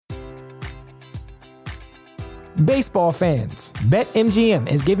Baseball fans, BetMGM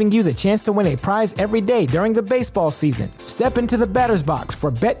is giving you the chance to win a prize every day during the baseball season. Step into the batter's box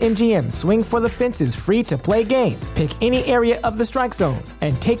for BetMGM Swing for the Fences free-to-play game. Pick any area of the strike zone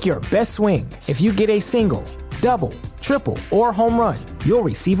and take your best swing. If you get a single, double, triple, or home run, you'll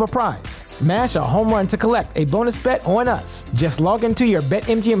receive a prize. Smash a home run to collect a bonus bet on us. Just log into your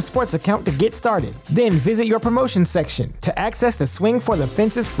BetMGM Sports account to get started. Then visit your promotion section to access the Swing for the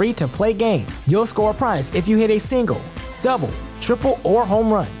Fences free-to-play game. You'll score a prize if you hit a single, double, triple, or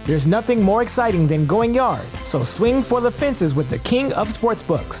home run. There's nothing more exciting than going yard, so swing for the fences with the king of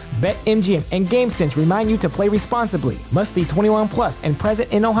sportsbooks. BetMGM and GameSense remind you to play responsibly. Must be 21 plus and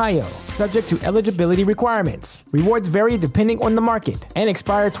present in Ohio, subject to eligibility requirements. Rewards vary depending on the market and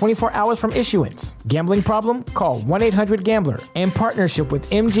expire 24 hours from issuance. Gambling problem? Call 1-800-GAMBLER in partnership with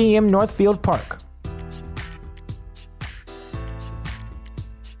MGM Northfield Park.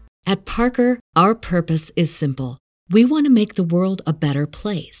 At Parker, our purpose is simple. We want to make the world a better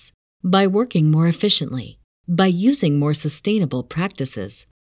place by working more efficiently, by using more sustainable practices,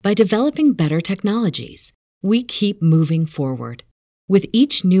 by developing better technologies. We keep moving forward. With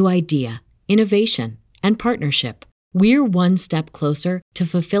each new idea, innovation, and partnership, we're one step closer to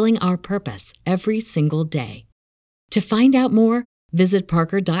fulfilling our purpose every single day. To find out more, visit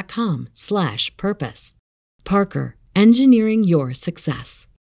parker.com/purpose. Parker, engineering your success.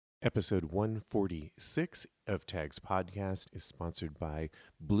 Episode 146 of Tags Podcast is sponsored by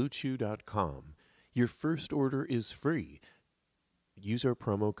BlueChew.com. Your first order is free. Use our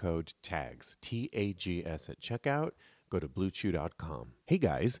promo code TAGS, T-A-G-S at checkout. Go to BlueChew.com. Hey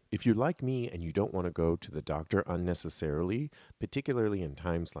guys, if you're like me and you don't want to go to the doctor unnecessarily, particularly in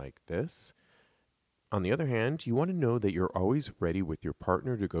times like this, on the other hand, you want to know that you're always ready with your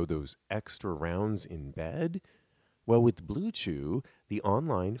partner to go those extra rounds in bed? Well, with Blue Chew, the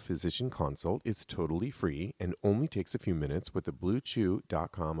online physician consult is totally free and only takes a few minutes with a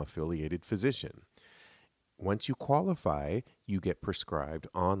BlueChew.com affiliated physician. Once you qualify, you get prescribed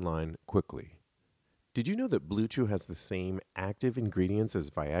online quickly. Did you know that Blue Chew has the same active ingredients as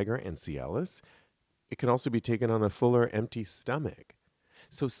Viagra and Cialis? It can also be taken on a full or empty stomach.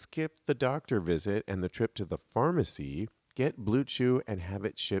 So skip the doctor visit and the trip to the pharmacy. Get Blue Chew and have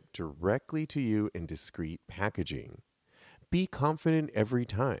it shipped directly to you in discreet packaging. Be confident every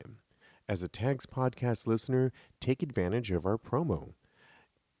time. As a Tags Podcast listener, take advantage of our promo.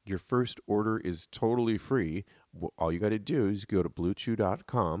 Your first order is totally free. All you got to do is go to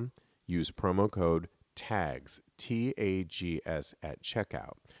BlueChew.com, use promo code TAGS, T-A-G-S at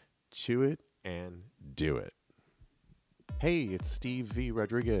checkout. Chew it and do it. Hey, it's Steve V.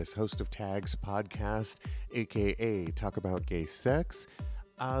 Rodriguez, host of Tags Podcast, a.k.a. Talk About Gay Sex.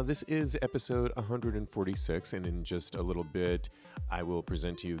 This is episode 146, and in just a little bit, I will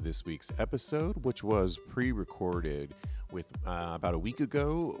present to you this week's episode, which was pre-recorded with about a week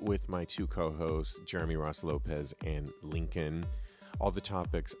ago with my two co-hosts, Jeremy Ross Lopez and Lincoln. All the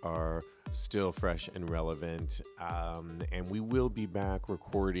topics are still fresh and relevant, and we will be back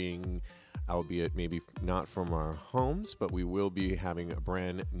recording, albeit maybe not from our homes, but we will be having a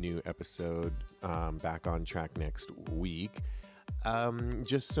brand new episode back on track next week.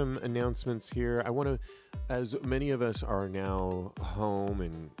 Just some announcements here. I want to, as many of us are now home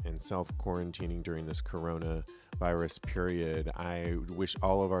and self-quarantining during this coronavirus period, I wish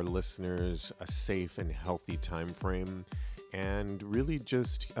all of our listeners a safe and healthy time frame. And really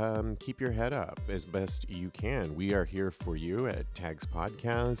just keep your head up as best you can. We are here for you at Tags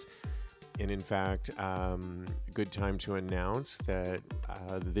Podcast. And in fact, good time to announce that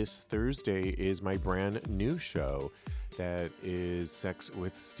this Thursday is my brand new show that is Sex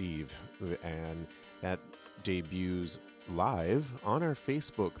with Steve. And that debuts live on our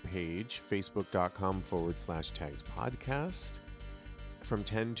Facebook page, facebook.com/Tags Podcast from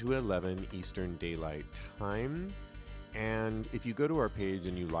 10 to 11 Eastern Daylight Time. And if you go to our page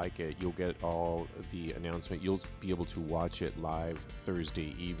and you like it, you'll get all the announcement. You'll be able to watch it live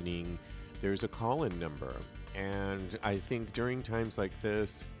Thursday evening. There's a call-in number. And I think during times like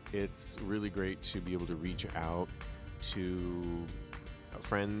this, it's really great to be able to reach out to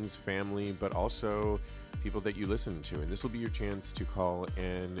friends, family, but also people that you listen to. And this will be your chance to call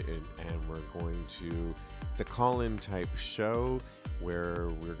in, and we're going to, it's a call-in type show where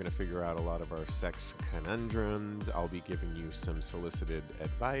we're going to figure out a lot of our sex conundrums. I'll be giving you some solicited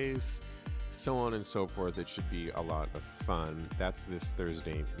advice, so on and so forth. It should be a lot of fun. That's this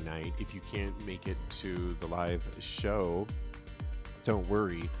Thursday night. If you can't make it to the live show, don't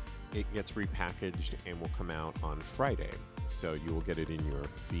worry. It gets repackaged and will come out on Friday, so you will get it in your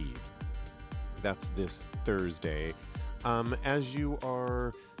feed. That's this Thursday. As you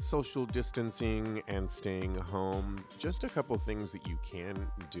are social distancing and staying home, just a couple things that you can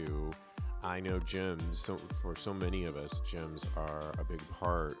do. I know gyms, for so many of us, gyms are a big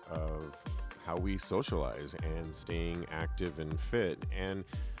part of how we socialize and staying active and fit. And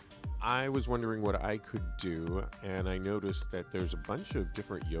I was wondering what I could do, and I noticed that there's a bunch of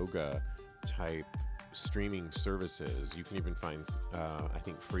different yoga type streaming services. You can even find, I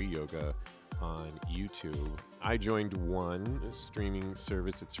think, free yoga on YouTube. I joined one streaming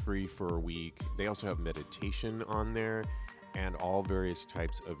service. It's free for a week. They also have meditation on there and all various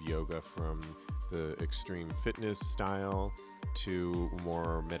types of yoga, from the extreme fitness style to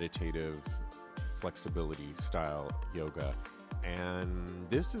more meditative flexibility style yoga. And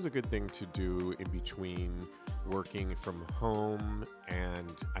this is a good thing to do in between working from home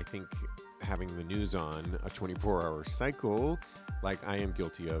and I think having the news on a 24-hour cycle, like I am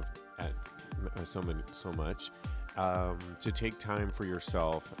guilty of at so much, to take time for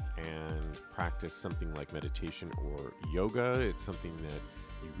yourself and practice something like meditation or yoga. It's something that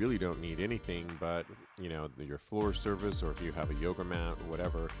you really don't need anything but, your floor surface, or if you have a yoga mat or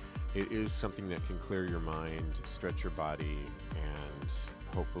whatever. It is something that can clear your mind, stretch your body, and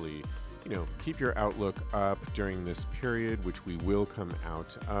hopefully, keep your outlook up during this period, which we will come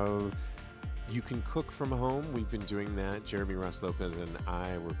out of. You can cook from home. We've been doing that. Jeremy Ross Lopez and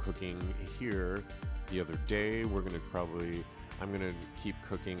I were cooking here the other day. I'm going to keep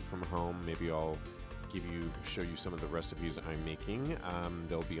cooking from home. Maybe I'll show you some of the recipes I'm making.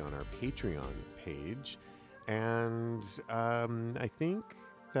 They'll be on our Patreon page. And I think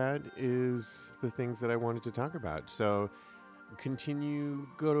that is the things that I wanted to talk about. So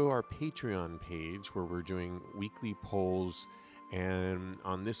go to our Patreon page where we're doing weekly polls. And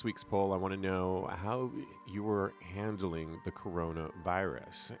on this week's poll, I want to know how you were handling the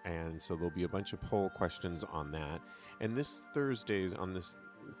coronavirus. And so there'll be a bunch of poll questions on that. And this Thursday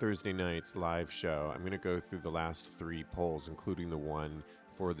night's live show, I'm going to go through the last 3 polls, including the one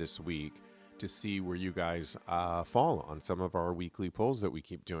for this week, to see where you guys fall on some of our weekly polls that we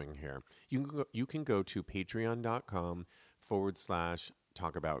keep doing here. You can go to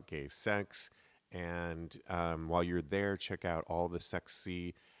patreon.com/talkaboutgaysex. And while you're there, check out all the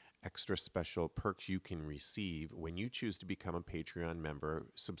sexy extra special perks you can receive when you choose to become a Patreon member,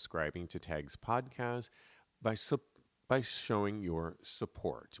 subscribing to Tags Podcast by showing your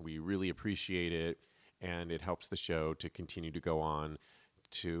support. We really appreciate it, and it helps the show to continue to go on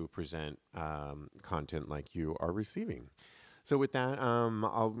to present content like you are receiving. So with that,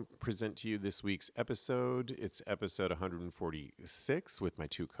 I'll present to you this week's episode. It's episode 146 with my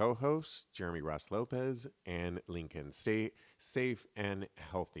 2 co-hosts, Jeremy Ross Lopez and Lincoln. Stay safe and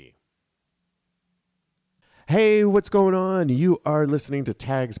healthy. Hey, what's going on? You are listening to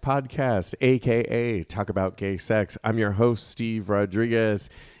Tags Podcast, a.k.a. Talk About Gay Sex. I'm your host, Steve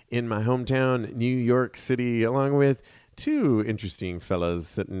Rodriguez, in my hometown, New York City, along with 2 interesting fellas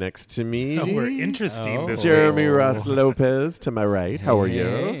sitting next to me. Oh, we're interesting this Jeremy Ross Lopez to my right. How are you?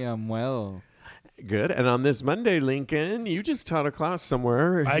 Hey, I'm well. Good. And on this Monday, Lincoln, you just taught a class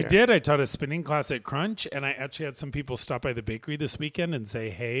somewhere. I did. I taught a spinning class at Crunch, and I actually had some people stop by the bakery this weekend and say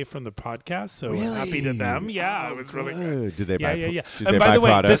hey from the podcast. So happy to them. Yeah, it was really good. Did they buy Yeah. Did And they by buy the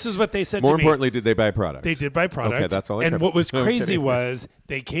way, product? this is what they said More to me. importantly, did they buy product? They did buy product. Okay, that's all I And care what was about. crazy was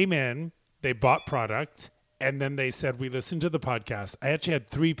they came in, they bought product, and then they said, we listened to the podcast. I actually had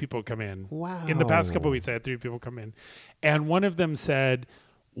 3 people come in. Wow. In the past couple of weeks, I had 3 people come in. And one of them said,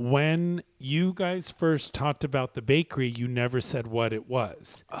 when you guys first talked about the bakery, you never said what it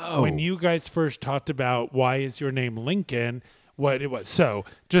was. Oh. When you guys first talked about why is your name Lincoln, what it was. So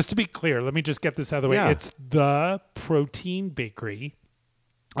just to be clear, let me just get this out of the way. Yeah. It's The Protein Bakery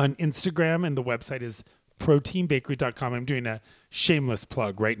on Instagram, and the website is proteinbakery.com. I'm doing a shameless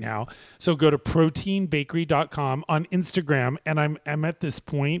plug right now. So go to proteinbakery.com on Instagram, and I'm at this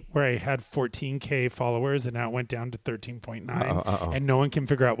point where I had 14K followers, and now it went down to 13.9, and no one can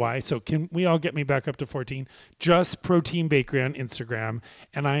figure out why. So can we all get me back up to 14? Just Protein Bakery on Instagram,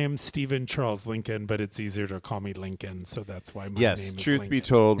 and I am Stephen Charles Lincoln, but it's easier to call me Lincoln, so that's why my name is truth Lincoln. be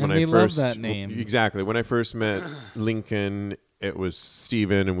told, And when we I love first that name. Exactly. When I first met Lincoln, it was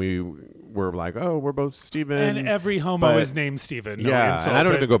Steven, and we were like, oh, we're both Steven. And every homo is named Steven. No yeah, insult, and I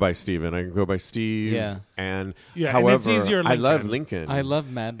don't but- even go by Steven. I go by Steve. Yeah. And Yeah, however, and it's easier I love Lincoln. Lincoln. I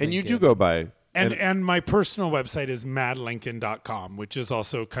love Mad And you Lincoln. do go by. And my personal website is madlincoln.com, which is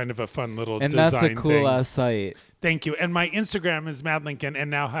also kind of a fun little And design that's a cool thing. ass site. Thank you. And my Instagram is Mad Lincoln, and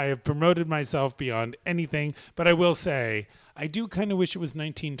now I have promoted myself beyond anything. But I will say, I do kind of wish it was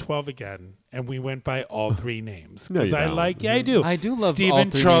 1912 again, and we went by all three names. No, you don't. I do. I do love Stephen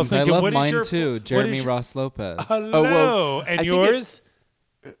all three Charles names. Lincoln. I love What is mine your too. what Jeremy is your- Ross Lopez. Hello. well, I And think yours?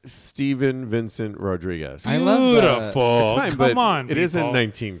 Stephen Vincent Rodriguez. I love that. Beautiful. It's fine, Come but on, it isn't people.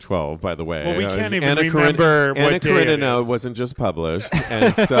 1912, by the way. Well, we can't even Anna remember Anna what day it Karenina is. wasn't just published,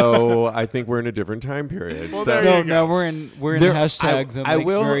 and so I think we're in a different time period. Well, so there No, you go. no, we're in There- hashtags and I like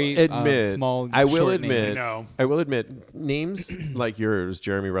will very admit, small. I will short admit, names. No. I will admit, names like yours,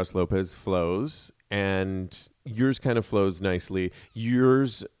 Jeremy Russ Lopez, flows, and yours kind of flows nicely.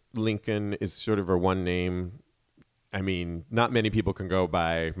 Yours, Lincoln, is sort of a one name. I mean, not many people can go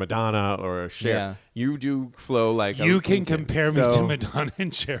by Madonna or Cher. Yeah. You do flow like a You can Lincoln. compare me So- to Madonna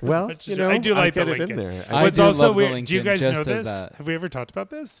and Cher. as Well, much you as know, I do like I'll the get it in Lincoln. there. I What's do also love the weird? Do you Lincoln guys know just as this? that. Have we ever talked about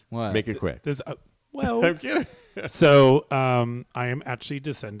this? What? Make it quick. This well, I'm kidding. so I am actually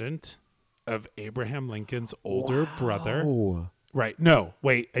descendant of Abraham Lincoln's older brother. Oh, Right. No,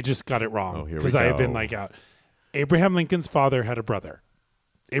 wait, I just got it Oh, wrong here we because I have been go. like out. Abraham Lincoln's father had a brother.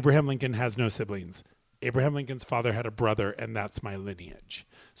 Abraham Lincoln has no siblings. Abraham Lincoln's father had a brother, and that's my lineage.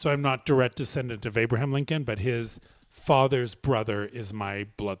 So I'm not direct descendant of Abraham Lincoln, but his father's brother is my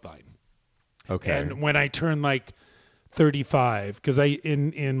bloodline. okay. And when I turned like 35, because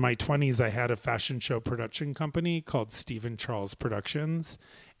in my 20s I had a fashion show production company called Stephen Charles Productions,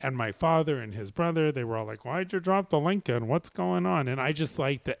 and my father and his brother, they were all like, "Why'd you drop the Lincoln? What's going on?" And I just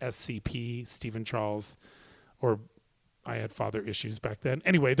like the SCP Stephen Charles, or I had father issues back then.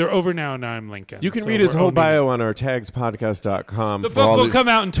 Anyway, they're over now, and now I'm Lincoln. You can So read his we're whole owning- bio on our tagspodcast.com. The for book all will the- come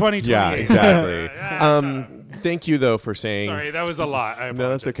out in 2028. Yeah, exactly. Thank you, though, for saying. Sorry, that was a lot. I No,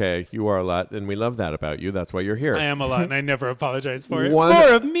 that's apologize. okay. You are a lot, and we love that about you. That's why you're here. I am a lot, and I never apologize for it. One-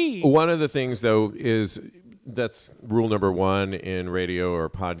 More of me. One of the things, though, is that's rule number one in radio or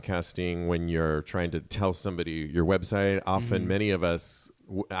podcasting when you're trying to tell somebody your website. Often, many of us,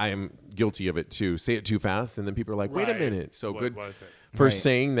 I am guilty of it too, say it too fast, and then people are like, wait a Right. minute. So What good was it? for Right.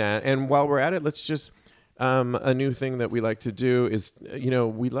 saying that. And while we're at it, let's just. A new thing that we like to do is,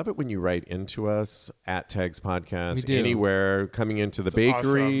 we love it when you write into us at Tags Podcast, We do. anywhere, coming into the It's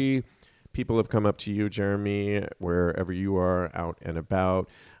bakery. People have come up to you, Jeremy, wherever you are out and about.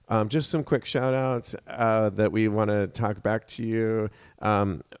 Just some quick shout outs that we want to talk back to you.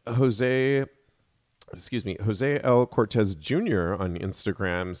 Jose L. Cortez Jr. on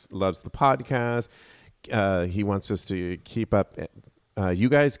Instagram loves the podcast. He wants us to keep up. You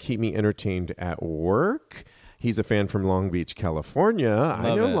guys keep me entertained at work. He's a fan from Long Beach, California. I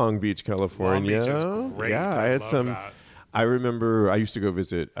Love know it. Long Beach, California. Long Beach is great. Yeah, I I had love some. that. I remember I used to go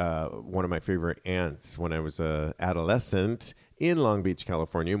visit one of my favorite aunts when I was an adolescent in Long Beach,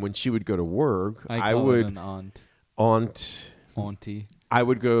 California. And when she would go to work, I call it an aunt. Auntie. I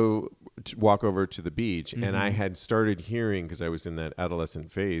would go to walk over to the beach, and Mm-hmm. I had started hearing, because I was in that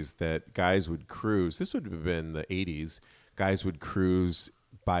adolescent phase, that guys would cruise. This would have been the 80s. Guys would cruise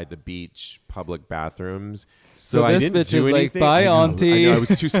by the beach, public bathrooms. So I this didn't bitch do is like, anything. "Bye, I know, auntie." I was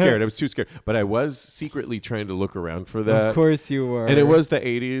too scared. But I was secretly trying to look around for that. Of course you were. And it was the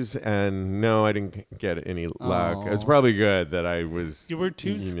 80s, and no, I didn't get any luck. It was Aw. probably good that I was. You were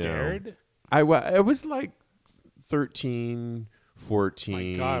too know. scared? I was like 13,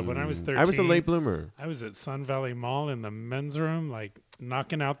 14. My God, when I was I was a 13, late bloomer. I was at Sun Valley Mall in the men's room, like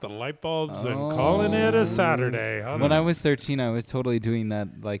knocking out the light bulbs and calling it a Saturday. Hold When on. I was 13, I was totally doing that,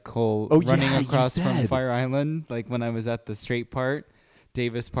 like, whole Oh, running yeah, you across from said. Fire Island, like when I was at the straight part,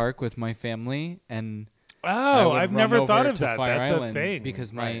 Davis Park with my family, and I Oh, would I've run never thought over of to that. Fire That's Island a thing.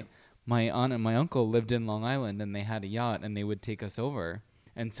 because Right. my aunt and my uncle lived in Long Island, and they had a yacht, and they would take us over,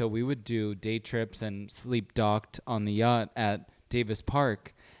 and so we would do day trips and sleep docked on the yacht at Davis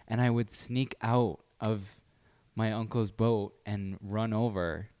Park, and I would sneak out of my uncle's boat and run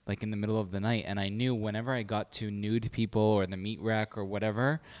over like in the middle of the night, and I knew whenever I got to nude people or the meat rack or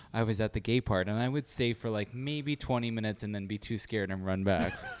whatever, I was at the gay part, and I would stay for like maybe 20 minutes and then be too scared and run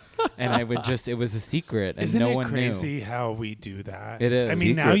back. And I would just, it was a secret, and Isn't no it one crazy knew. how we do that? It is. I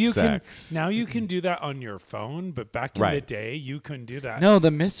mean, now Secret you sex. can do that on your phone, but back in the Right. day, you couldn't do that. No,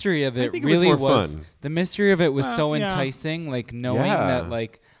 the mystery of it think it was really more was fun. the mystery of it was Well, so yeah. enticing, like knowing Yeah. that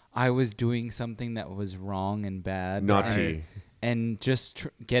like I was doing something that was wrong and bad. Naughty. and just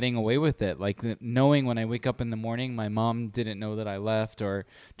getting away with it. Like knowing when I wake up in the morning, my mom didn't know that I left or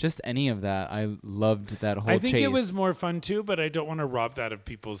just any of that. I loved that whole I think chase. it was more fun too, but I don't want to rob that of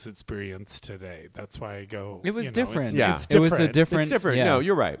people's experience today. That's why I go. It was you know, different. Yeah. It's It was a different. different. It's different. Yeah. No,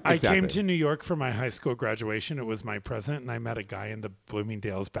 you're right. I Exactly. came to New York for my high school graduation. It was my present, and I met a guy in the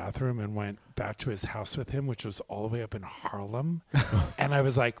Bloomingdale's bathroom and went back to his house with him, which was all the way up in Harlem. And I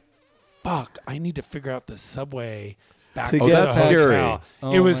was like, fuck, I need to figure out the subway back To to get the that's hotel. scary.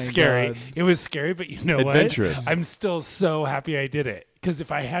 Oh It was my scary. God. It was scary, but you know Adventurous. what? I'm still so happy I did it. Because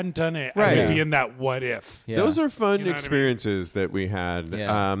if I hadn't done it, I Right. would be in that what if. Yeah. Those are fun You know what I mean? experiences that we had.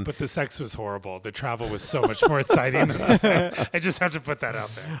 Yeah. But the sex was horrible. The travel was so much more exciting than the sex. I just have to put that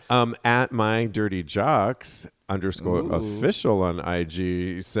out there. At my dirty jocks _official on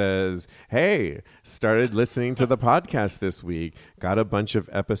IG says, hey, started listening to the podcast this week. Got a bunch of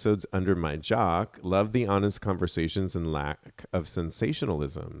episodes under my jock. Love the honest conversations and lack of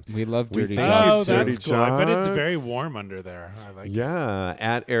sensationalism. We love Dirty thank Jocks. you, Oh, Dirty that's cool. I bet it's Jocks. very warm under there. I like it. Yeah,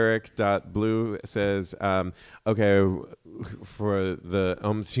 at Eric.blue says, okay, for the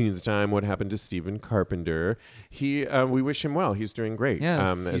umpteenth time, what happened to Stephen Carpenter? We wish him well. He's doing great.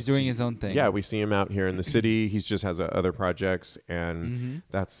 Yes, he's as- doing his own thing. Yeah, we see him out here in the city. He just has other projects, and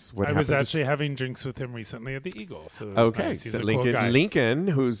that's what I happened. was to actually having drinks with him recently at the Eagle. So it was Okay, nice. He's so a Lincoln, cool guy. Lincoln,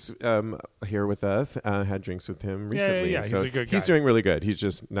 who's here with us, had drinks with him recently. yeah, he's so a good he's guy. doing really good. He's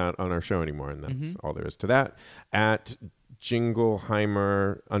just not on our show anymore, and that's all there is to that. At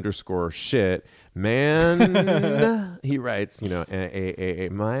Jingleheimer _shit, man, he writes,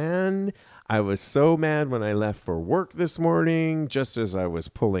 man, I was so mad when I left for work this morning. Just as I was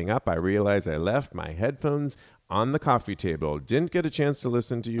pulling up, I realized I left my headphones on the coffee table. Didn't get a chance to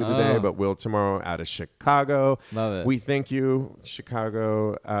listen to you today, but will tomorrow out of Chicago. Love it. We thank you,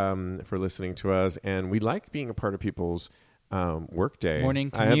 Chicago, for listening to us. And we like being a part of people's workday. Morning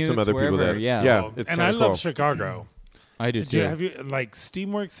I have some commutes, other people wherever, that, yeah. it's and kinda I love cool. Chicago. I do Did you, too. have you like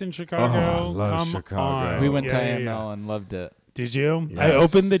Steamworks in Chicago? Oh, I love Come Chicago. on. We went to Yeah, AML yeah. and loved it. Did you? Yes. I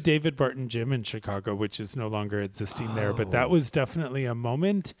opened the David Barton Gym in Chicago, which is no longer existing there, but that was definitely a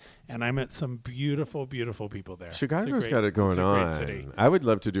moment, and I met some beautiful, beautiful people there. Chicago's got it going it's a on. great city. I would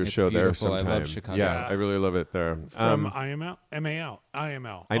love to do a It's show beautiful. there I sometime. love Chicago. Yeah, I really love it there. From IML? MAL?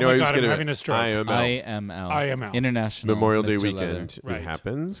 IML. I know oh my I was God, going I'm to having a stroke. IML. IML. International Memorial Day Mr. weekend. Leather. It Right.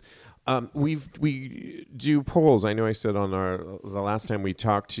 happens. We do polls. I know I said on the last time we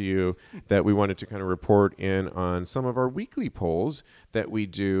talked to you that we wanted to kind of report in on some of our weekly polls that we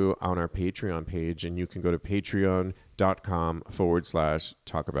do on our Patreon page, and you can go to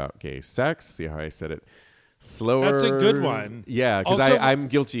patreon.com/talk about gay sex. See how I said it slower? That's a good one. Yeah, because Also- I'm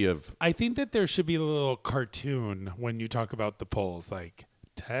guilty of. I think that there should be a little cartoon when you talk about the polls, like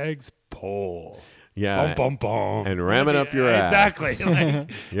tags poll. Yeah. Bum, bum, bum. And ramming up your ass. Exactly.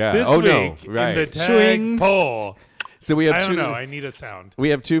 Like, Yeah. This Oh, week no. Right. in the tag Swing. poll. So we have I two. don't know. I need a sound. We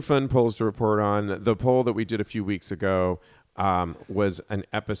have two fun polls to report on. The poll that we did a few weeks ago was an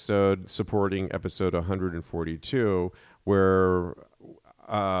episode supporting episode 142, where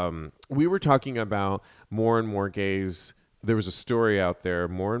we were talking about more and more gays. There was a story out there.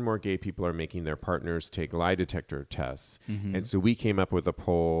 More and more gay people are making their partners take lie detector tests. And so we came up with a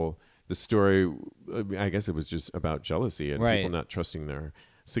poll. The story, I guess it was just about jealousy and Right. people not trusting their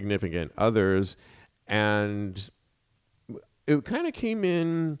significant others. And it kind of came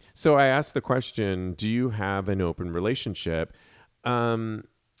in. So I asked the question, do you have an open relationship?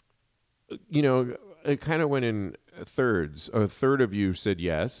 It kind of went in thirds. A third of you said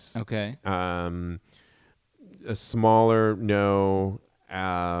yes. Okay. A smaller no.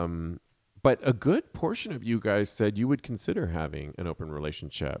 But a good portion of you guys said you would consider having an open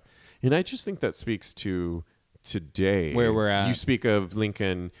relationship. And I just think that speaks to today. Where we're at. You speak of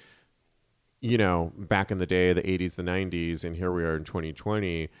Lincoln, back in the day, the 80s, the 90s, and here we are in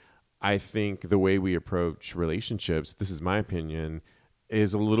 2020. I think the way we approach relationships, this is my opinion,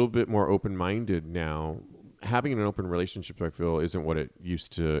 is a little bit more open-minded now. Having an open relationship, I feel, isn't what it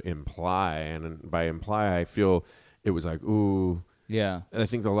used to imply. And by imply, I feel it was like, ooh. Yeah. I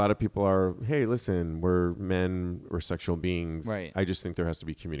think a lot of people are, hey, listen, we're men, we're sexual beings. Right. I just think there has to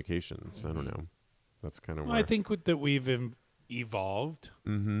be communications. I don't know. That's kind of Well, I think that we've evolved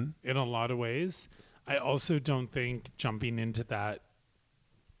in a lot of ways. I also don't think jumping into that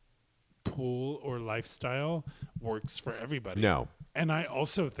pool or lifestyle works for everybody. No. And I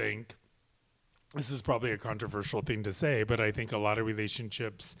also think, this is probably a controversial thing to say, but I think a lot of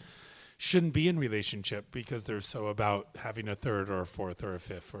relationships shouldn't be in relationship because they're so about having a third or a fourth or a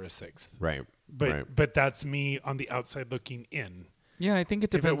fifth or a sixth. Right. But right. but that's me on the outside looking in. Yeah, I think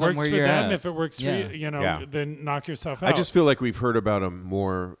it If it depends on works where for you're them, at. if it works for Yeah. you, Yeah. then knock yourself out. I just feel like we've heard about them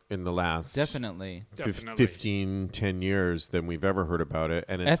more in the last Definitely. 15, 10 years than we've ever heard about it.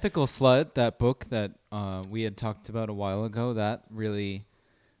 And it's Ethical Slut, that book that we had talked about a while ago, that really,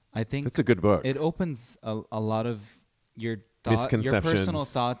 I think it's a good book. it opens a lot of your Misconceptions. your personal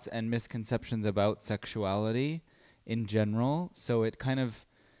thoughts and misconceptions about sexuality in general. So it kind of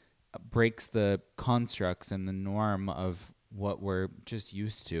breaks the constructs and the norm of what we're just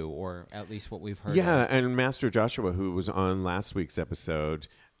used to, or at least what we've heard. Yeah, of. and Master Joshua, who was on last week's episode,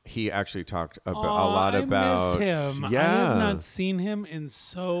 he actually talked about a lot about. I miss him. Yeah, I have not seen him in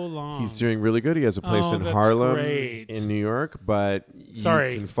so long. he's doing really good. He has a place Oh, in that's Harlem great. in New York, but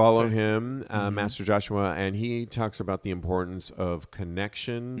Sorry, you can follow but- him, Master Joshua, and he talks about the importance of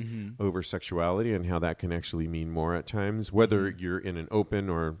connection over sexuality and how that can actually mean more at times, whether you're in an open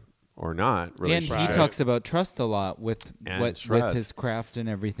or not And relationship. he talks about trust a lot with And with trust. his craft and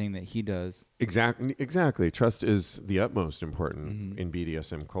everything that he does. Exactly. Trust is the utmost important in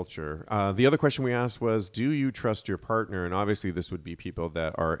BDSM culture. The other question we asked was, do you trust your partner? And obviously this would be people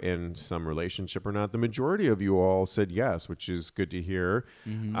that are in some relationship or not. The majority of you all said yes, which is good to hear.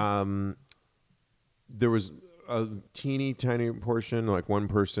 There was a teeny tiny portion, like one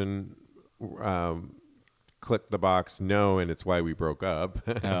person clicked the box no, and it's why we broke up.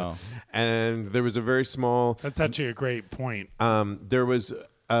 Oh. And there was a very small That's actually a great point. there was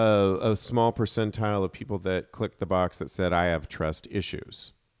a small percentile of people that clicked the box that said, I have trust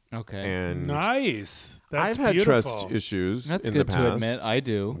issues. Okay. And Nice. That's I've had beautiful. trust issues That's in good the to past. admit. I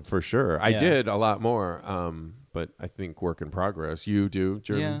do. For sure. I Yeah. did a lot more, but I think work in progress. You do,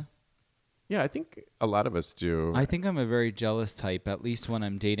 Jordan? Yeah. Yeah, I think a lot of us do. I think I'm a very jealous type, at least when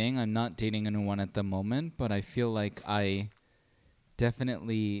I'm dating. I'm not dating anyone at the moment, but I feel like I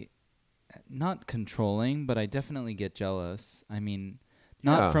definitely, not controlling, but I definitely get jealous. I mean,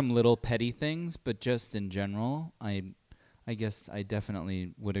 not Yeah. from little petty things, but just in general. I guess I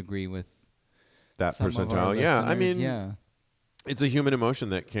definitely would agree with that some of our percentile. Yeah, I listeners. mean, yeah. it's a human emotion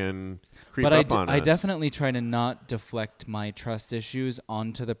that can creep But up on us. I definitely try to not deflect my trust issues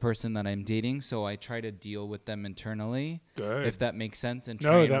onto the person that I'm dating, so I try to deal with them internally, Good. if that makes sense, and No,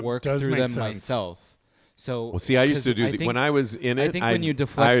 try that and work does through make them sense. myself. So, Well, see, I used to 'cause do I when I was in it. I think when you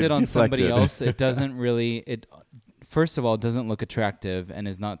deflect it on somebody deflected. else, it doesn't really. It first of all doesn't look attractive and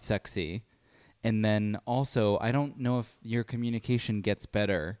is not sexy, and then also I don't know if your communication gets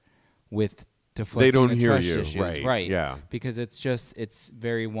better with deflecting don't the hear trust you, issues, right, yeah. because it's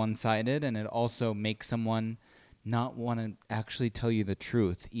very one-sided, and it also makes someone not want to actually tell you the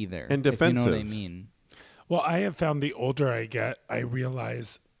truth either. And if you know what I defensive. mean. Well, I have found the older I get, I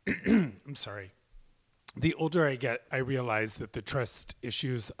realize, I'm sorry. The older I get, I realize that the trust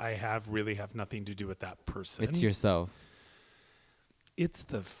issues I have really have nothing to do with that person. It's yourself. It's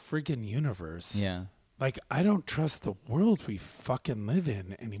the friggin' universe. Yeah. Like, I don't trust the world we fucking live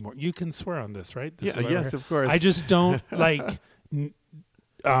in anymore. You can swear on this, right? This Yeah, is what yes, I- of course. I just don't like,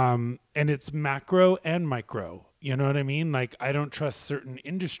 and it's macro and micro. You know what I mean? Like, I don't trust certain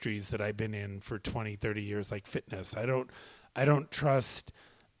industries that I've been in for 20, 30 years, like fitness. I don't trust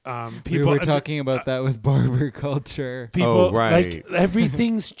people. We were talking about that with barber culture. People, Oh, right. like,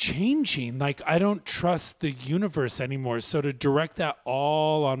 everything's changing. Like, I don't trust the universe anymore. So to direct that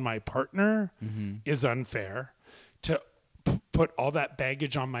all on my partner is unfair. To put all that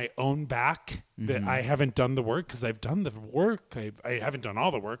baggage on my own back that I haven't done the work, because I've done the work. I haven't done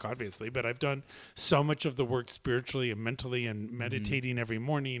all the work, obviously, but I've done so much of the work spiritually and mentally, and meditating every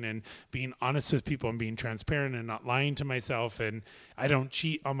morning and being honest with people and being transparent and not lying to myself. And I don't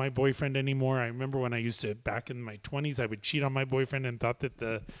cheat on my boyfriend anymore. I remember when I used to, back in my 20s, I would cheat on my boyfriend and thought that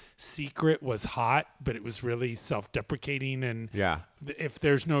the secret was hot, but it was really self-deprecating. And Yeah. if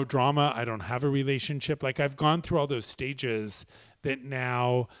there's no drama, I don't have a relationship. Like, I've gone through all those stages that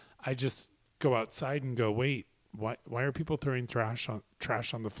now I just go outside and go, wait, why are people throwing trash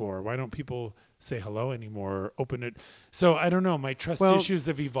on the floor? Why don't people say hello anymore or open it? So I don't know. My trust Well- issues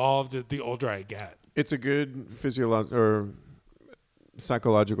have evolved the older I get. It's a good physiological or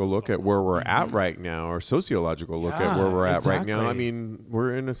psychological look at where we're at right now, or sociological look at where Yeah, we're at right now. I exactly. mean,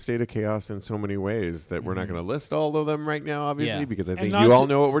 we're in a state of chaos in so many ways that we're not going to list all of them right now, obviously, Yeah. because I And think not you all to-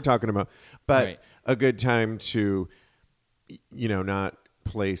 know what we're talking about. But Right. a good time to, not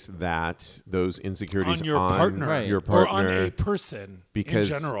place those insecurities On your partner. Right. your Or partner, on a person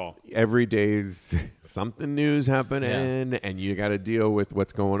because in general. every day's something new's happening, and you got to deal with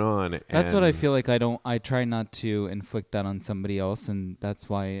what's going on. That's what I And- feel like. I try not to inflict that on somebody else, and that's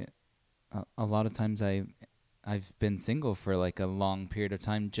why a lot of times I've been single for like a long period of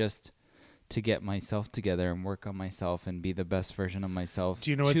time, just to get myself together and work on myself and be the best version of myself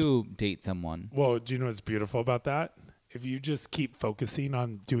Do you know to date someone. Well, do you know what's beautiful about that? If you just keep focusing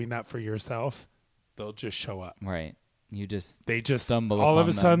on doing that for yourself, they'll just show up. Right. They just stumble all of upon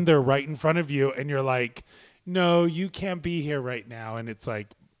a sudden them. they're right in front of you and you're like, no, you can't be here right now. And it's like,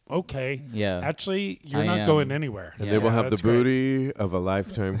 okay, Yeah. actually, you're I not am. going anywhere. And they will have the that's great. booty of a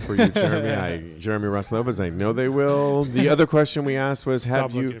lifetime for you, Jeremy. Jeremy Ross Lopez, I know they will. The other question we asked was,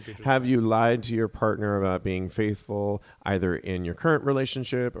 Stop looking at pictures. have you lied to your partner about being faithful, either in your current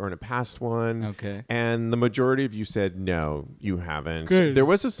relationship or in a past one? Okay. And the majority of you said, no, you haven't. Good. There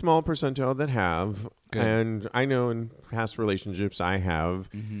was a small percentile that have. Good. And I know in past relationships I have.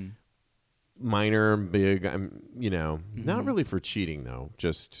 Mm-hmm. Minor, big, not really for cheating though.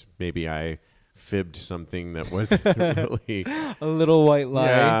 Just maybe I fibbed something that wasn't really A little white lie.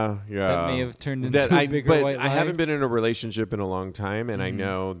 yeah. That may have turned into a bigger but white lie. I haven't been in a relationship in a long time, and Mm-hmm. I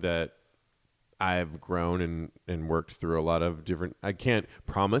know that I've grown and worked through a lot of different. I can't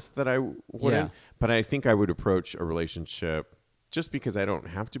promise that I wouldn't, Yeah. but I think I would approach a relationship just because I don't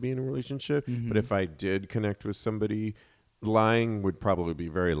have to be in a relationship. Mm-hmm. But if I did connect with somebody, lying would probably be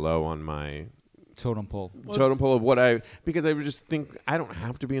very low on my Totem pole. totem pole of because I would just think I don't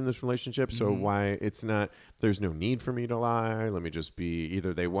have to be in this relationship, so why it's not, there's no need for me to lie. Let me just be,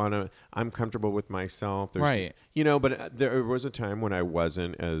 either they want to, I'm comfortable with myself. There's, Right. But there was a time when I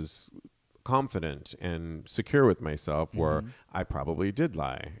wasn't as confident and secure with myself where I probably did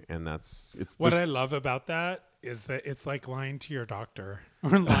lie. And What I love about that is that it's like lying to your doctor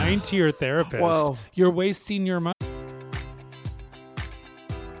or lying to your therapist. Well- You're wasting your money.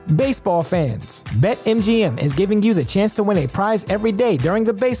 Baseball fans, BetMGM is giving you the chance to win a prize every day during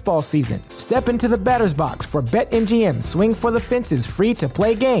the baseball season. Step into the batter's box for BetMGM Swing for the Fences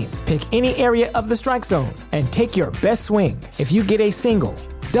free-to-play game. Pick any area of the strike zone and take your best swing. If you get a single,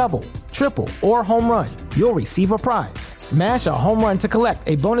 double, triple, or home run, you'll receive a prize. Smash a home run to collect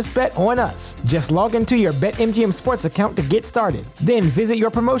a bonus bet on us. Just log into your BetMGM Sports account to get started. Then visit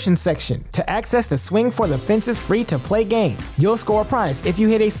your promotion section to access the Swing for the Fences free-to-play game. You'll score a prize if you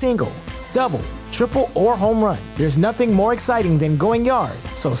hit a single, double, triple, or home run. There's nothing more exciting than going yard,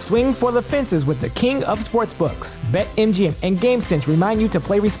 so swing for the fences with the king of sportsbooks. BetMGM and GameSense remind you to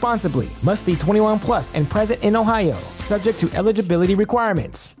play responsibly. Must be 21 plus and present in Ohio, subject to eligibility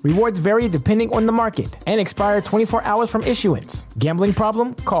requirements. Rewards vary depending on the market and expire 24 hours from issuance. Gambling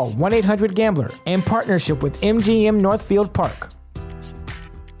problem? Call 1-800-GAMBLER in partnership with MGM Northfield Park.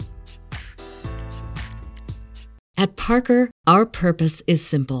 At Parker, our purpose is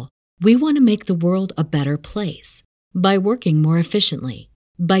simple. We want to make the world a better place by working more efficiently,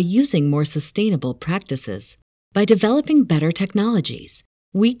 by using more sustainable practices, by developing better technologies.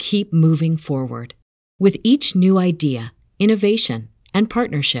 We keep moving forward. With each new idea, innovation, and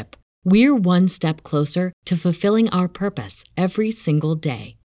partnership, we're one step closer to fulfilling our purpose every single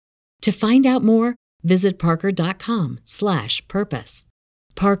day. To find out more, visit parker.com/purpose.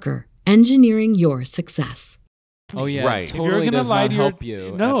 Parker, engineering your success. Oh yeah, Right. Totally if you're going to does lie not to your help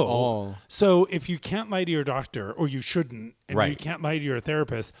you at all. So if you can't lie to your doctor, or you shouldn't, and you Right. can't lie to your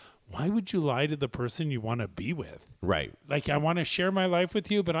therapist, why would you lie to the person you want to be with? right. Like, I want to share my life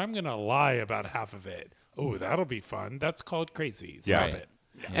with you, but I'm going to lie about half of it. Oh, that'll be fun. That's called crazy. Stop Yeah. it.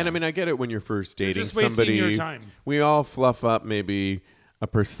 And I mean, I get it when you're first dating just wasting somebody. your time. We all fluff up maybe a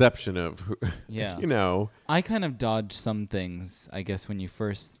perception of, Yeah. I kind of dodge some things, I guess, when you're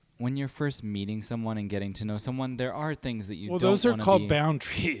first meeting someone and getting to know someone. There are things that you Well, don't those are wanna called be-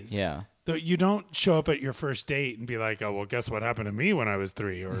 boundaries. Yeah. You don't show up at your first date and be like, oh, well, guess what happened to me when I was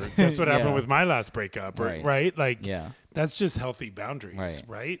 3? Or guess what happened Yeah. with my last breakup? Or, Right. right? Like, Yeah. that's just healthy boundaries, Right.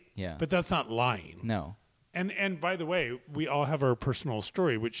 right? Yeah. But that's not lying. No. And by the way, we all have our personal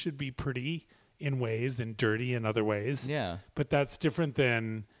story, which should be pretty in ways and dirty in other ways. Yeah. But that's different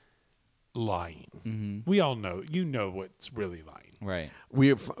than lying. Mm-hmm. We all know, what's really lying. Right.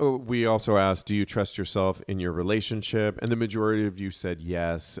 We also asked, do you trust yourself in your relationship? And the majority of you said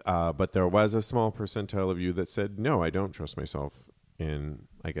yes, but there was a small percentile of you that said, no, I don't trust myself in,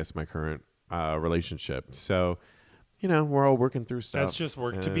 I guess, my current relationship. So, we're all working through stuff. That's just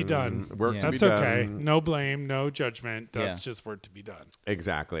work to be done. Work Yeah. to be That's okay. done. No blame, no judgment. That's Yeah. just work to be done.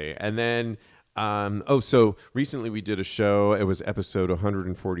 Exactly. And then, so recently we did a show. It was episode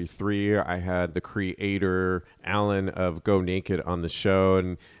 143. I had the creator, Alan, of Go Naked on the show.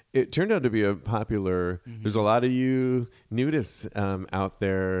 And it turned out to be a popular, there's a lot of you nudists out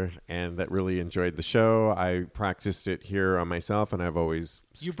there and that really enjoyed the show. I practiced it here on myself, and I've always...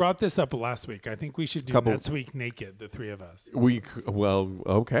 You brought this up last week. I think we should do Couple- next week naked, the three of us.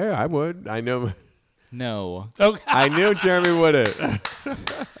 Okay, I would. I know... No. Okay. I knew Jeremy wouldn't.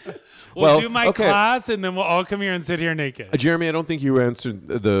 We'll do my class, and then we'll all come here and sit here naked. Jeremy, I don't think you answered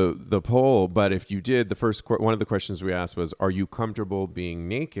the poll, but if you did, one of the questions we asked was, "Are you comfortable being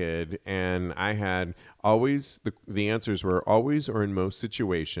naked?" And I had always the answers were always or in most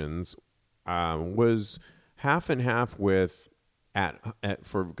situations. Was half and half with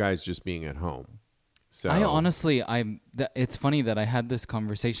for guys just being at home. So I honestly, it's funny that I had this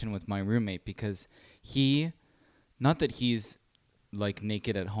conversation with my roommate because not that he's like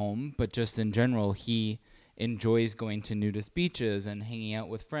naked at home, but just in general, he enjoys going to nudist beaches and hanging out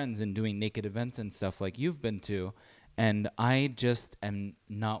with friends and doing naked events and stuff like you've been to. And I just am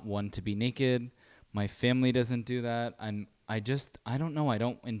not one to be naked. My family doesn't do that. I don't know. I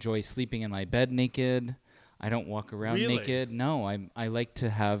don't enjoy sleeping in my bed naked. I don't walk around naked. No, I like to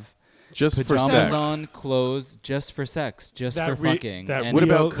have just pajamas for sex. on, clothes, just for sex, for fucking. What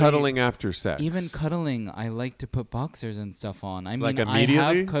about cuddling after sex? Even cuddling, I like to put boxers and stuff on. I mean, like I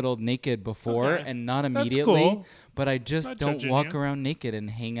have cuddled naked before, and not immediately. That's cool. But I just don't walk around naked and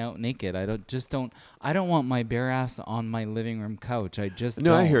hang out naked. I don't want my bare ass on my living room couch. I just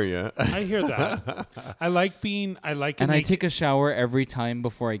don't. I hear you. I hear that. I take a shower every time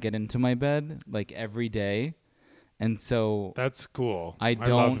before I get into my bed, like every day. And so that's cool. I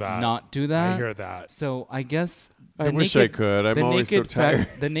don't not do that. I hear that. So I guess I wish I could. I'm always so tired.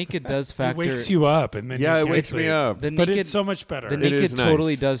 The naked does factor. It wakes you up, and then it wakes me up. But it's so much better. The naked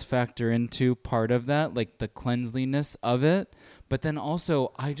totally does factor into part of that, like the cleanliness of it. But then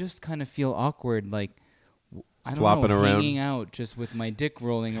also, I just kind of feel awkward, like I don't know, hanging out just with my dick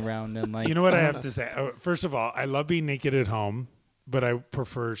rolling around and like. You know what I have to say? First of all, I love being naked at home, but I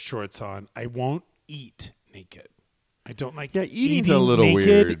prefer shorts on. I won't eat naked. I don't like eating's eating a little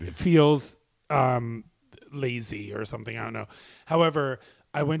naked. weird. It feels lazy or something. I don't know. However,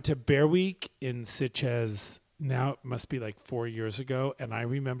 I went to Bear Week in Sitges. Now it must be like 4 years ago, and I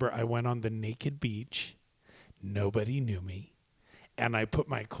remember I went on the naked beach. Nobody knew me, and I put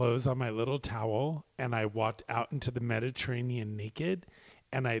my clothes on my little towel, and I walked out into the Mediterranean naked.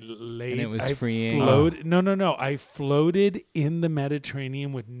 And I laid. And it was freeing. No. I floated in the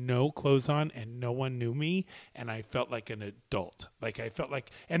Mediterranean with no clothes on, and no one knew me. And I felt like an adult.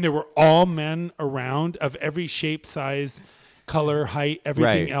 And there were all men around of every shape, size, color, height,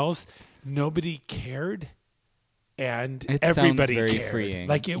 everything else. Nobody cared, and everybody sounds very cared. freeing.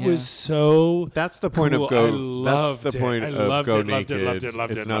 Like it was so. That's the point cool. of go. I loved that's the it. point I of loved go it, naked. Loved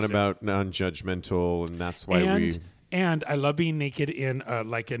it. It's not about non-judgmental, and that's why we. And I love being naked in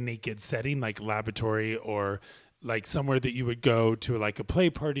like a naked setting, like laboratory or like somewhere that you would go to like a play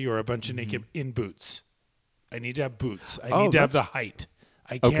party or a bunch of naked in boots. I need to have boots. I need to have the height.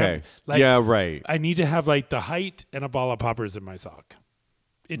 I can't. Okay. Like, I need to have like the height and a ball of poppers in my sock.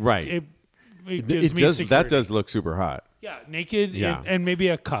 It gives me does. security. That does look super hot. Yeah, naked. Yeah. And maybe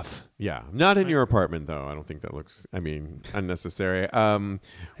a cuff. Yeah, not in your apartment though. I don't think that looks. Unnecessary.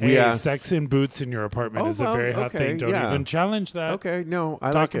 We asked, sex in boots in your apartment is a very hot thing. Don't even challenge that. Okay, no,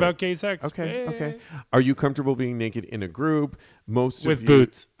 I talk like about it. gay sex. Okay. Are you comfortable being naked in a group? With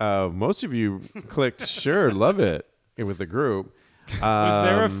boots. Most of you clicked sure, love it with the group. Was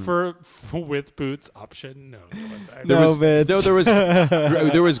there a fur with boots option? No.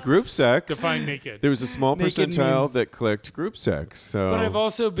 There was group sex. Define naked. There was a small percentile that clicked group sex. So, but I've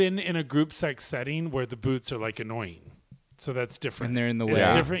also been in a group sex setting where the boots are like annoying. So that's different. And they're in the way.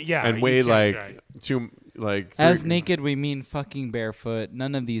 It's different. Yeah. And way like as naked we mean fucking barefoot.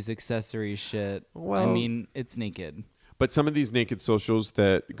 None of these accessory shit. Well, I mean it's naked. But some of these naked socials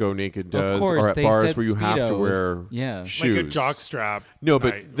that Go Naked does are at bars where you have to wear shoes. Like a jock strap. No,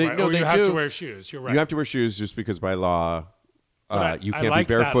 but they you have to wear shoes. You're right. You have to wear shoes just because by law you can't like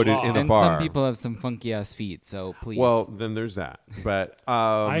be barefooted in a bar. And some people have some funky ass feet, so please. Well, then there's that. But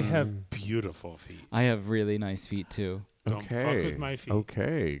I have beautiful feet. I have really nice feet too. Don't fuck with my feet.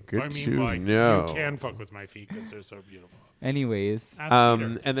 Okay, good shoes. You can fuck with my feet because they're so beautiful. Anyways,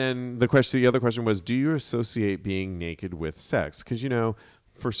 and then the other question was, do you associate being naked with sex? Because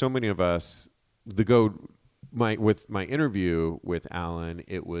for so many of us, with my interview with Alan,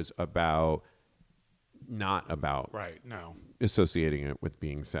 it was not about associating it with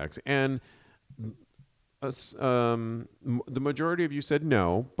being sex, and the majority of you said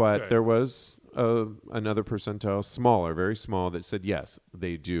no, but there was another percentile, smaller, very small, that said yes,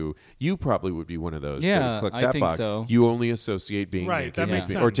 they do. You probably would be one of those. Yeah, that would click I that think box. So. You only associate being naked that makes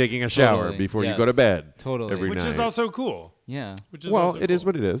sense. or taking a shower before you go to bed. Totally. Every Which night. is also cool. Yeah. It is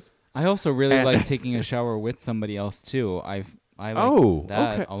what it is. I also really like taking a shower with somebody else too. I like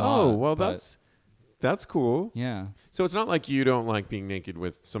that a lot. Oh, well, That's cool. Yeah. So it's not like you don't like being naked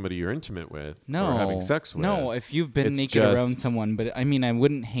with somebody you're intimate with No. or having sex with. No, if you've been It's naked around just- someone, but I mean, I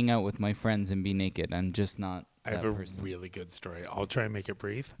wouldn't hang out with my friends and be naked. I'm just not I that have a person. really good story. I'll try and make it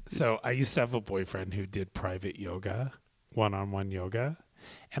brief. So I used to have a boyfriend who did private yoga, one-on-one yoga,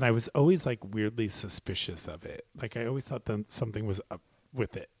 and I was always like weirdly suspicious of it. Like I always thought that something was up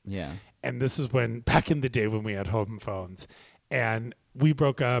with it. Yeah. And this is when back in the day when we had home phones, and we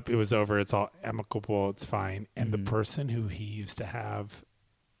broke up. It was over. It's all amicable. It's fine. And the person who he used to have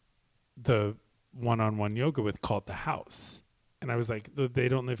the one-on-one yoga with called the house. And I was like, they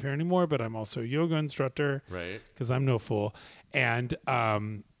don't live here anymore, but I'm also a yoga instructor. Right. Because I'm no fool. And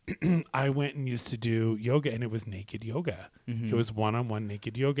I went and used to do yoga, and it was naked yoga. It was one-on-one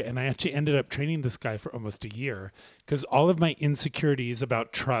naked yoga. And I actually ended up training this guy for almost a year because all of my insecurities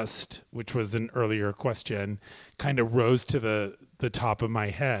about trust, which was an earlier question, kind of rose to the top of my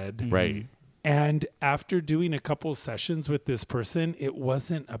head. Right. And after doing a couple sessions with this person, it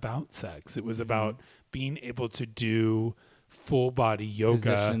wasn't about sex. It was about being able to do full body yoga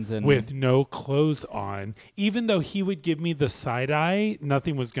Positions and- with no clothes on. Even though he would give me the side eye,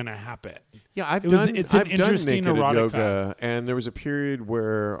 nothing was going to happen. Yeah, It's an interesting naked erotica. yoga, and there was a period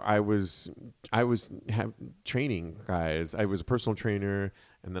where I was training guys. I was a personal trainer,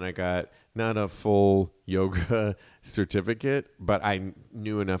 and then I got not a full yoga certificate, but I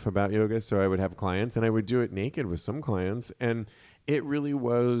knew enough about yoga, so I would have clients, and I would do it naked with some clients, and it really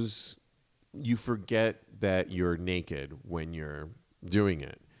was. You forget that you're naked when you're doing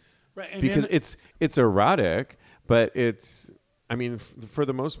it, Right. And because then- it's erotic, but it's. I mean, for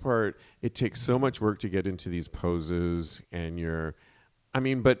the most part, it takes so much work to get into these poses, and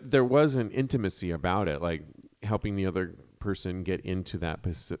but there was an intimacy about it, like helping the other person get into that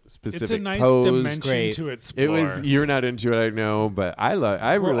specific it's a nice pose. dimension Great. to explore. It was. You're not into it, I know, but I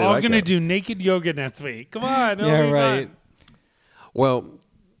We're really all like going to it. do naked yoga next week. Come on. It'll Yeah, be right. fun. Well,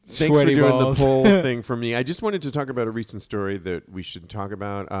 thanks Sweaty for doing balls. the poll thing for me. I just wanted to talk about a recent story that we should talk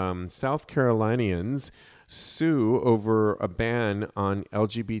about. South Carolinians sue over a ban on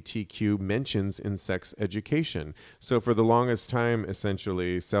LGBTQ mentions in sex education. So for the longest time,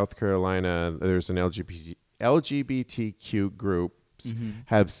 essentially, South Carolina, there's an LGBTQ groups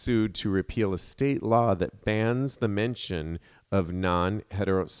have sued to repeal a state law that bans the mention of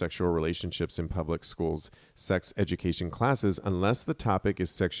non-heterosexual relationships in public schools' sex education classes unless the topic is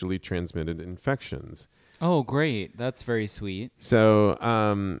sexually transmitted infections. Oh, great. That's very sweet.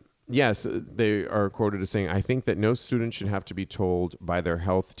 So, yes, they are quoted as saying, I think that no student should have to be told by their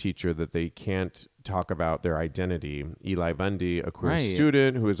health teacher that they can't talk about their identity. Eli Bundy, a queer Right.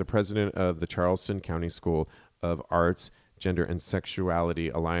 student who is a president of the Charleston County School of Arts, Gender and Sexuality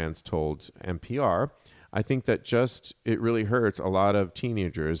Alliance, told NPR, I think that it really hurts a lot of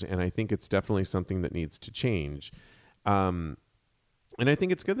teenagers, and I think it's definitely something that needs to change. And I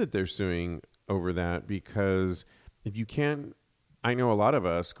think it's good that they're suing over that, because if you can't, I know a lot of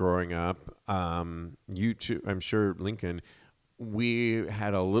us growing up, you too, I'm sure Lincoln, we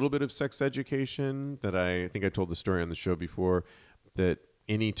had a little bit of sex education that I think I told the story on the show before, that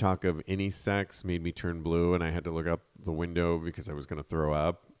any talk of any sex made me turn blue and I had to look out the window because I was going to throw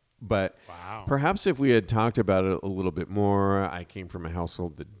up. But perhaps if we had talked about it a little bit more, I came from a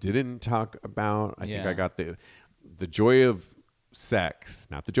household that didn't talk about, I think I got the joy of sex,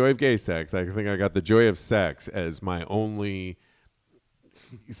 not the joy of gay sex. I think I got the joy of sex as my only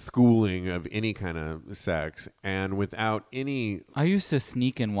schooling of any kind of sex, and without any. I used to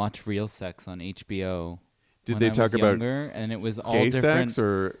sneak and watch Real Sex on HBO. Did when they I talk was about younger, and it was all gay different. sex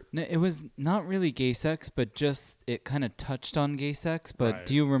or? No, it was not really gay sex, but just it kind of touched on gay sex. But Right.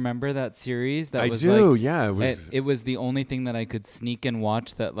 do you remember that series? That I was do. Like, Yeah, it was. it was the only thing that I could sneak and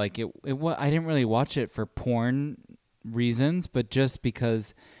watch. That like it I didn't really watch it for porn reasons, but just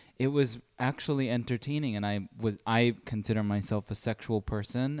because it was actually entertaining, and I consider myself a sexual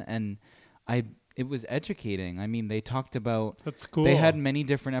person, and it was educating. I mean, they talked about. That's cool. They had many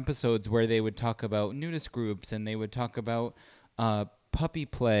different episodes where they would talk about nudist groups, and they would talk about puppy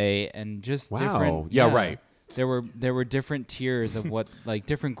play, and just Wow. different. Yeah, right. There were different tiers of what like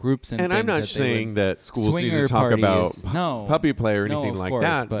different groups and. And I'm things not that they saying would- that schools need to Swinger talk about parties. No. puppy play or No, anything of like course,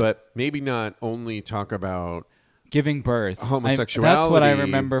 that, but- but maybe not only talk about. giving birth. Homosexuality That's what I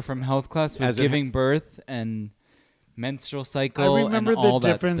remember from health class was as a- giving birth and menstrual cycle. I remember and all the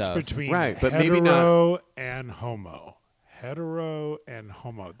that difference stuff. between Right, but hetero maybe not- and homo. Hetero and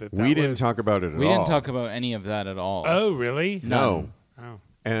homo. We didn't talk about it at We all. didn't talk about any of that at all. Oh, really? No. Oh.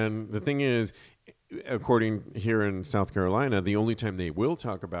 And the thing is, according here in South Carolina, the only time they will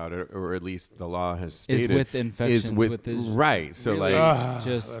talk about it, or at least the law has Is stated, with infections. is with with the, right. So really, like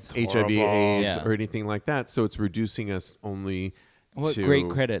just that's HIV, horrible. AIDS, Yeah. or anything like that. So it's reducing us only what to great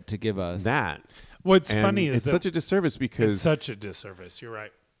credit to give us. that. What's And funny is it's that such a disservice it's because such a disservice. You're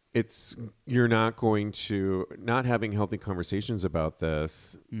right. you're not going to not having healthy conversations about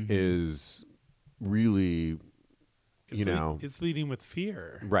this is really It's leading with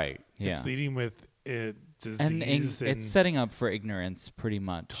fear. right. Yeah. It's leading with disease. and it's setting up for ignorance pretty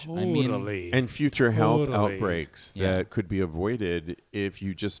much. I mean, totally. And future health Totally. outbreaks Yeah. that could be avoided if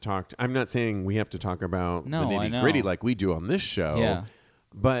you just talked. I'm not saying we have to talk about No, the I nitty gritty know. like we do on this show. Yeah.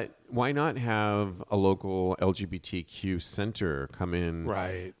 But why not have a local LGBTQ center come in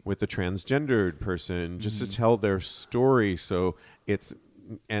Right. with a transgendered person just to tell their story so it's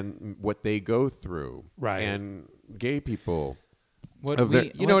and what they go through. Right. And gay people. what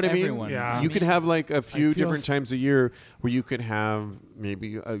You know what I mean? everyone- Yeah. You could have like a few feel different times a year where you could have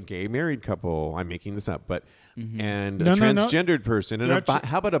maybe a gay married couple. I'm making this up, but and No, a no, no. transgendered person and You're actually-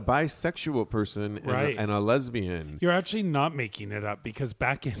 how about a bisexual person and, Right. and a lesbian? You're actually not making it up because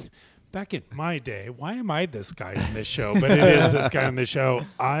back in my day, why am I this guy in this show? But it is this guy on the show.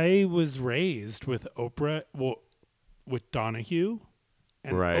 I was raised with Oprah, with Donahue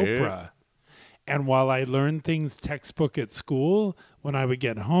and Right. Oprah. And while I learned things textbook at school, when I would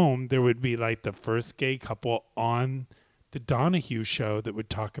get home, there would be like the first gay couple on the Donahue show that would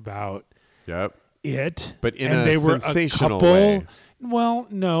talk about Yep. it. But in and a they were sensational a couple. way. Well,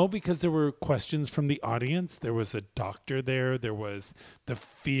 no, because there were questions from the audience. There was a doctor there. There was the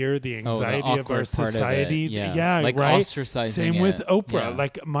fear, the anxiety of our awkward part of it. society. Yeah. Like right. ostracizing Same with it. Oprah. Yeah.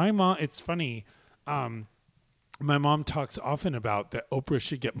 Like my mom. It's funny. My mom talks often about that Oprah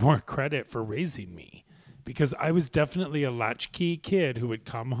should get more credit for raising me, because I was definitely a latchkey kid who would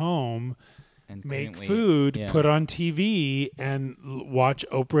come home, and make couldn't wait. food, Yeah. put on TV, and watch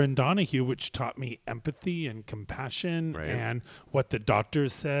Oprah and Donahue, which taught me empathy and compassion Right. and what the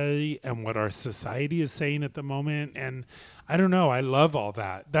doctors say and what our society is saying at the moment. And I don't know. I love all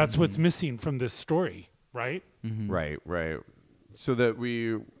that. That's what's missing from this story, right? Right, right. So that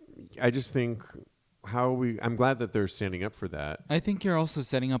I just think I'm glad that they're standing up for that. I think you're also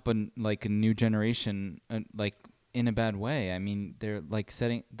setting up a new generation, like in a bad way. I mean,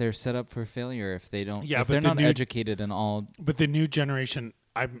 they're set up for failure if they don't. Yeah, if but they're the not new- educated in all. But the new generation,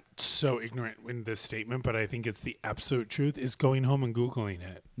 I'm so ignorant in this statement, but I think it's the absolute truth, is going home and Googling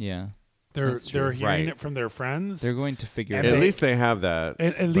it. Yeah, They're That's true. hearing Right. it from their friends. they're going to figure And it At out. least they have that.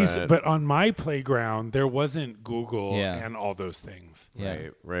 At least, but on my playground, there wasn't Google Yeah. and all those things. Yeah.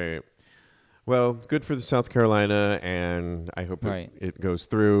 Right, right. Well, good for the South Carolina, and I hope Right. it goes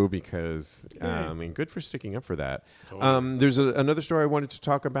through because, and good for sticking up for that. There's another story I wanted to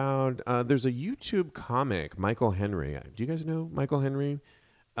talk about. There's a YouTube comic, Michael Henry. Do you guys know Michael Henry?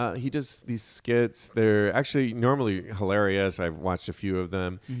 He does these skits. They're actually normally hilarious. I've watched a few of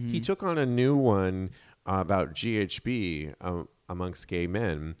them. He took on a new one about GHB amongst gay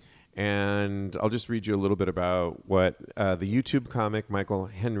men. And I'll just read you a little bit about what the YouTube comic Michael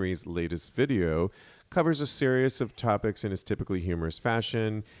Henry's latest video covers. A series of topics in his typically humorous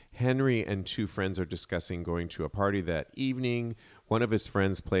fashion. Henry and two friends are discussing going to a party that evening. One of his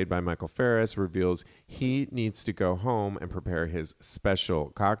friends, played by Michael Ferris, reveals he needs to go home and prepare his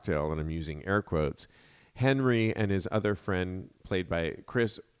special cocktail, and I'm using air quotes. Henry and his other friend, played by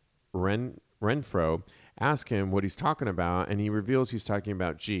Chris Renfro, ask him what he's talking about, and he reveals he's talking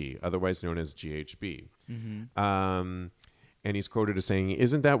about G, otherwise known as GHB. And he's quoted as saying,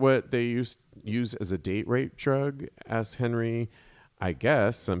 "Isn't that what they use as a date rape drug?" asks Henry. "I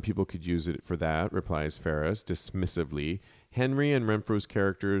guess some people could use it for that," replies Ferris dismissively. Henry and Renfro's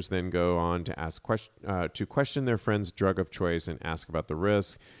characters then go on to ask to question their friend's drug of choice and ask about the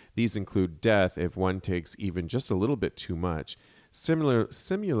risk. These include death if one takes even just a little bit too much.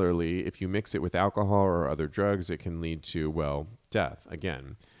 Similarly, if you mix it with alcohol or other drugs, it can lead to, well, death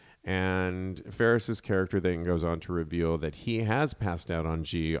again. And Ferris's character then goes on to reveal that he has passed out on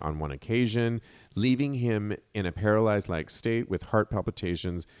G on one occasion, leaving him in a paralyzed-like state with heart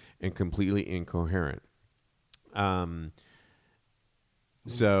palpitations and completely incoherent.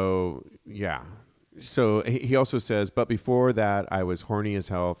 So he also says, but before that, I was horny as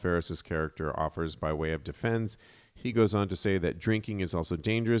hell, Ferris's character offers by way of defense. He goes on to say that drinking is also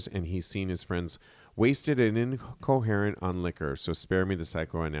dangerous, and he's seen his friends wasted and incoherent on liquor, so spare me the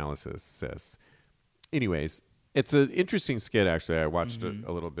psychoanalysis, sis. Anyways, it's an interesting skit, actually. I watched it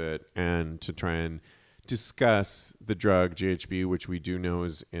a little bit, and to try and discuss the drug GHB, which we do know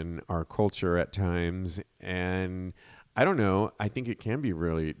is in our culture at times. And I don't know. I think it can be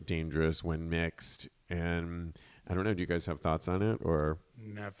really dangerous when mixed. And I don't know. Do you guys have thoughts on it or?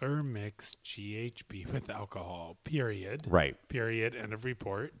 Never mix GHB with alcohol, period. Right. Period. End of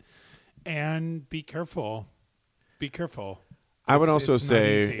report. And be careful. Be careful. I would also it's not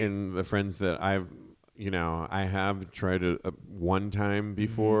say easy. in the friends that I have tried it one time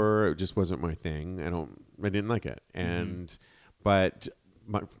before. It just wasn't my thing. I didn't like it. And, but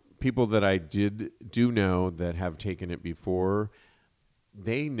people that I do know that have taken it before,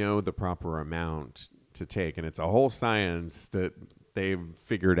 they know the proper amount to take. And it's a whole science that they've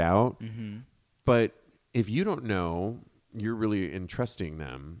figured out. But if you don't know, you're really entrusting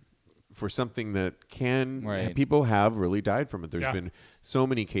them for something that people have really died from it. There's been so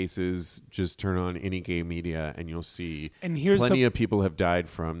many cases. Just turn on any gay media and you'll see plenty of people have died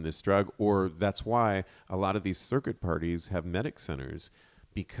from this drug, or that's why a lot of these circuit parties have medic centers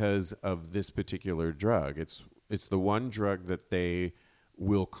because of this particular drug. It's the one drug that they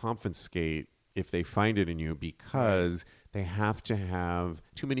will confiscate if they find it in you because they have to have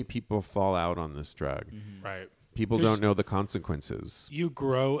too many people fall out on this drug. Right. People don't know the consequences. You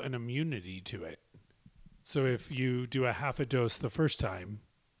grow an immunity to it. So if you do a half a dose the first time,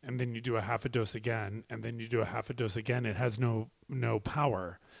 and then you do a half a dose again, and then you do a half a dose again, it has no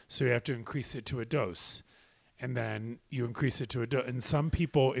power. So you have to increase it to a dose. And then you increase it to a dose. And some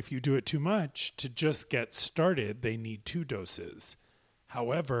people, if you do it too much, to just get started, they need 2 doses.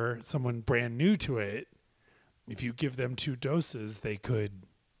 However, someone brand new to it, if you give them 2 doses, they could...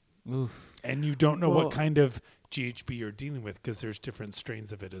 Oof. And you don't know what kind of GHB you're dealing with because there's different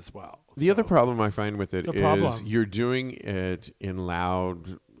strains of it as well. The other problem I find with it is problem. you're doing it in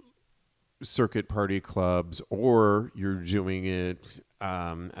loud circuit party clubs, or you're doing it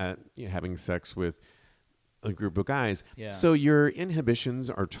at having sex with a group of guys. Yeah. So your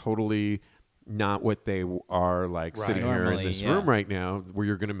inhibitions are totally not what they are like sitting here in Normally, this yeah. room right now, where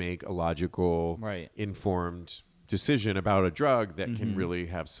you're going to make a logical, informed decision about a drug that can really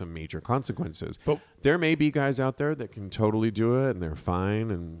have some major consequences. But there may be guys out there that can totally do it and they're fine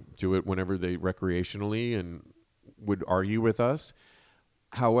and do it whenever they recreationally and would argue with us.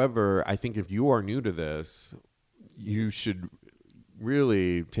 However, I think if you are new to this, you should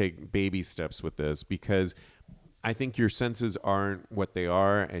really take baby steps with this, because I think your senses aren't what they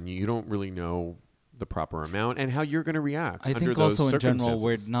are and you don't really know the proper amount and how you're going to react I under think those also in circumstances. general,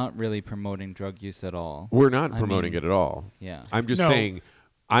 we're not really promoting drug use at all. We're not promoting it at all. Yeah. I'm just saying,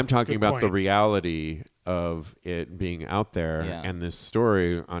 I'm talking about the point. reality of it being out there Yeah. and this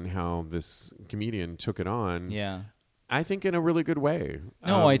story on how this comedian took it on. Yeah. I think in a really good way.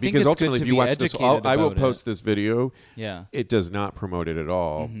 No, I think because it's ultimately, good to if you be watch this, educated I will about post this video. Yeah. It does not promote it at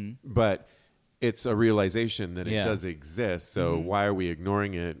all, but it's a realization that it does exist. So why are we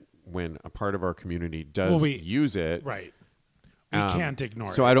ignoring it when a part of our community does use it? Right. We can't ignore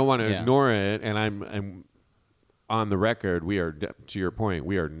it. So I don't want to ignore it, and I'm on the record. We are, to your point,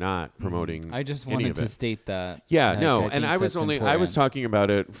 we are not promoting. I just any wanted of to it. state that. Yeah, Like, no, I and think I was that's I was important. talking about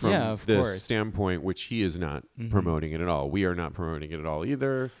it from of this course. standpoint, which he is not promoting it at all. We are not promoting it at all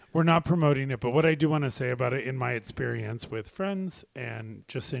either. We're not promoting it, but what I do want to say about it, in my experience with friends and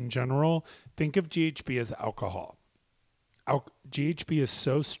just in general, think of GHB as alcohol. GHB is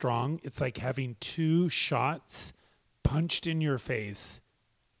so strong, it's like having 2 shots punched in your face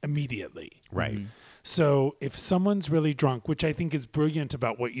immediately. Right. So if someone's really drunk, which I think is brilliant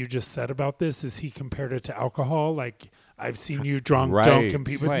about what you just said about this, is he compared it to alcohol. Like, I've seen you drunk, don't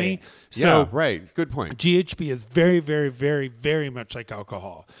compete with me. So yeah, right. Good point. GHB is very, very, very, very much like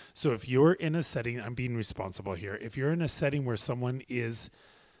alcohol. So if you're in a setting, I'm being responsible here. If you're in a setting where someone is,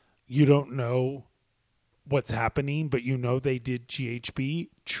 you don't know what's happening, but you know they did GHB,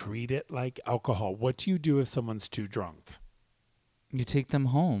 treat it like alcohol. What do you do if someone's too drunk? You take them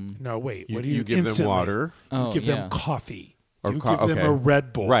home. No, wait. You- What do you you give them instantly? water. You give them coffee. Or you give them okay. a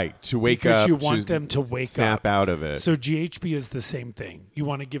Red Bull. Right, to wake because up, you want to them to wake snap up. out of it. So GHB is the same thing. You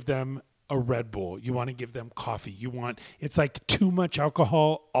want to give them a Red Bull. You want to give them coffee. It's like too much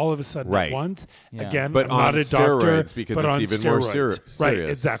alcohol all of a sudden Right. at once. Yeah. Again, But I'm not on a doctor, steroids, because but it's on even more steroids. Right,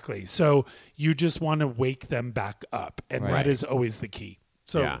 serious. exactly. So you just want to wake them back up, and Right. that is always the key.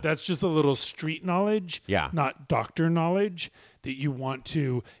 So Yeah. that's just a little street knowledge, not doctor knowledge, that you want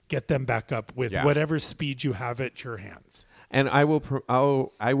to get them back up with whatever speed you have at your hands. And I will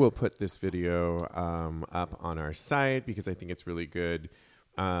put this video up on our site because I think it's really good.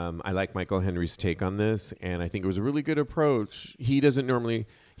 I like Michael Henry's take on this, and I think it was a really good approach. He does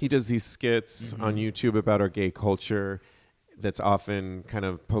these skits on YouTube about our gay culture. that's often kind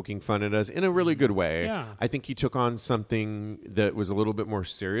of poking fun at us in a really good way. Yeah. I think he took on something that was a little bit more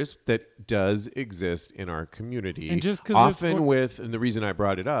serious that does exist in our community. And just 'cause often and the reason I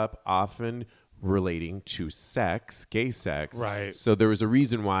brought it up, often relating to sex, gay sex. Right. So there was a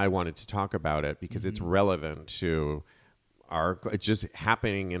reason why I wanted to talk about it, because it's relevant to it's just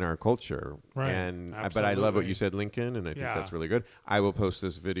happening in our culture. Right. And but I love Absolutely. what you said, Lincoln, and I think that's really good. I will post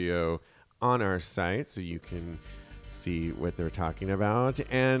this video on our site so you can see what they're talking about.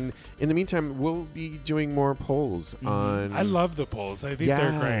 And in the meantime, we'll be doing more polls on... I love the polls. I think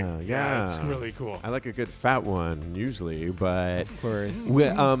they're great. Yeah. It's really cool. I like a good fat one usually, but Of course.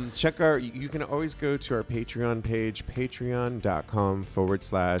 check you can always go to our Patreon page,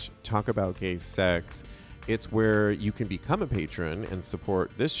 patreon.com/talkaboutgaysex. It's where you can become a patron and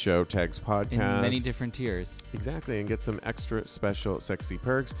support this show, Tags Podcast. In many different tiers. Exactly, and get some extra special sexy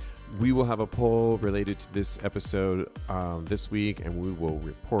perks. We will have a poll related to this episode this week, and we will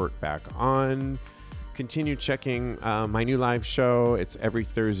report back on. Continue checking my new live show. It's every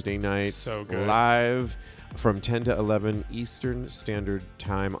Thursday night. So good. Live from 10 to 11 Eastern Standard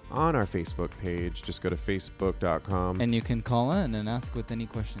Time on our Facebook page. Just go to facebook.com. And you can call in and ask with any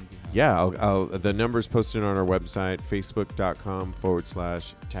questions you have. Yeah, the number's posted on our website,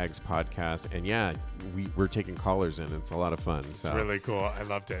 facebook.com/tags podcast. And yeah, we're taking callers in. It's a lot of fun. It's really cool. I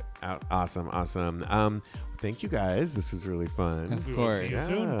loved it. Awesome. Thank you guys. This is really fun. Of We will see you course.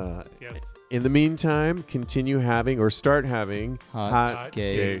 soon. Yes. In the meantime, continue having or start having Hot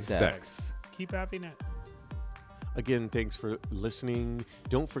gay sex. Keep having it. Again, thanks for listening.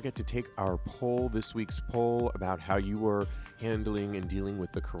 Don't forget to take our poll, this week's poll, about how you are handling and dealing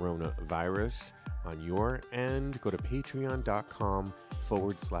with the coronavirus on your end. Go to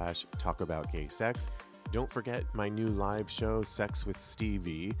patreon.com/talkaboutgaysex. Don't forget my new live show, Sex with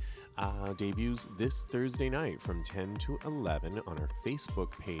Stevie, debuts this Thursday night from 10 to 11 on our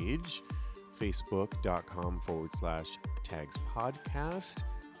Facebook page, facebook.com/tags podcast.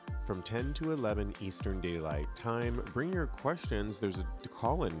 From 10 to 11 Eastern Daylight Time. Bring your questions. There's a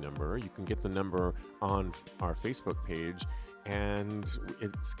call-in number. You can get the number on our Facebook page, and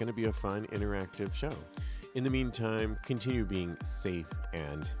it's going to be a fun, interactive show. In the meantime, continue being safe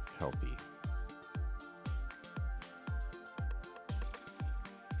and healthy.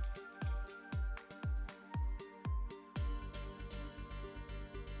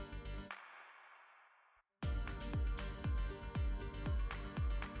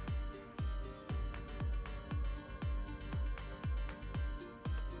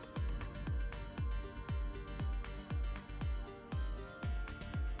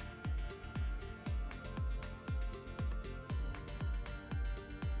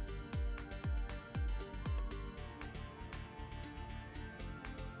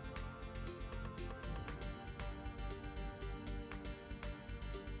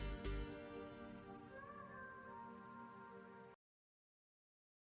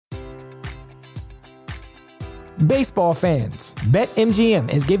 Baseball fans,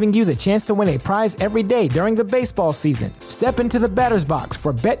 BetMGM is giving you the chance to win a prize every day during the baseball season. Step into the batter's box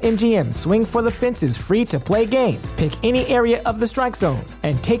for BetMGM Swing for the Fences free-to-play game. Pick any area of the strike zone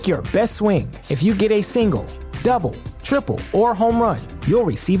and take your best swing. If you get a single, double, triple, or home run, you'll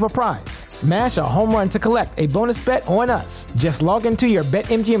receive a prize. Smash a home run to collect a bonus bet on us. Just log into your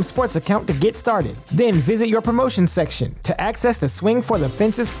BetMGM Sports account to get started. Then visit your promotion section to access the Swing for the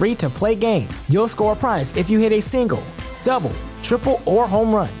Fences free-to-play game. You'll score a prize if you hit a single, double, triple, or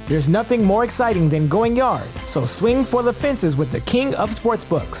home run. There's nothing more exciting than going yard, so swing for the fences with the king of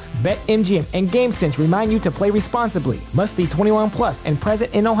sportsbooks. BetMGM and GameSense remind you to play responsibly. Must be 21 plus and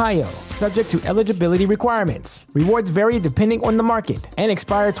present in Ohio. Subject to eligibility requirements. Rewards vary depending on the market and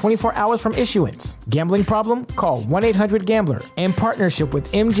expire 24 hours from issuance. Gambling problem? Call 1-800-GAMBLER in partnership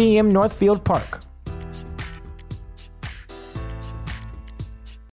with MGM Northfield Park.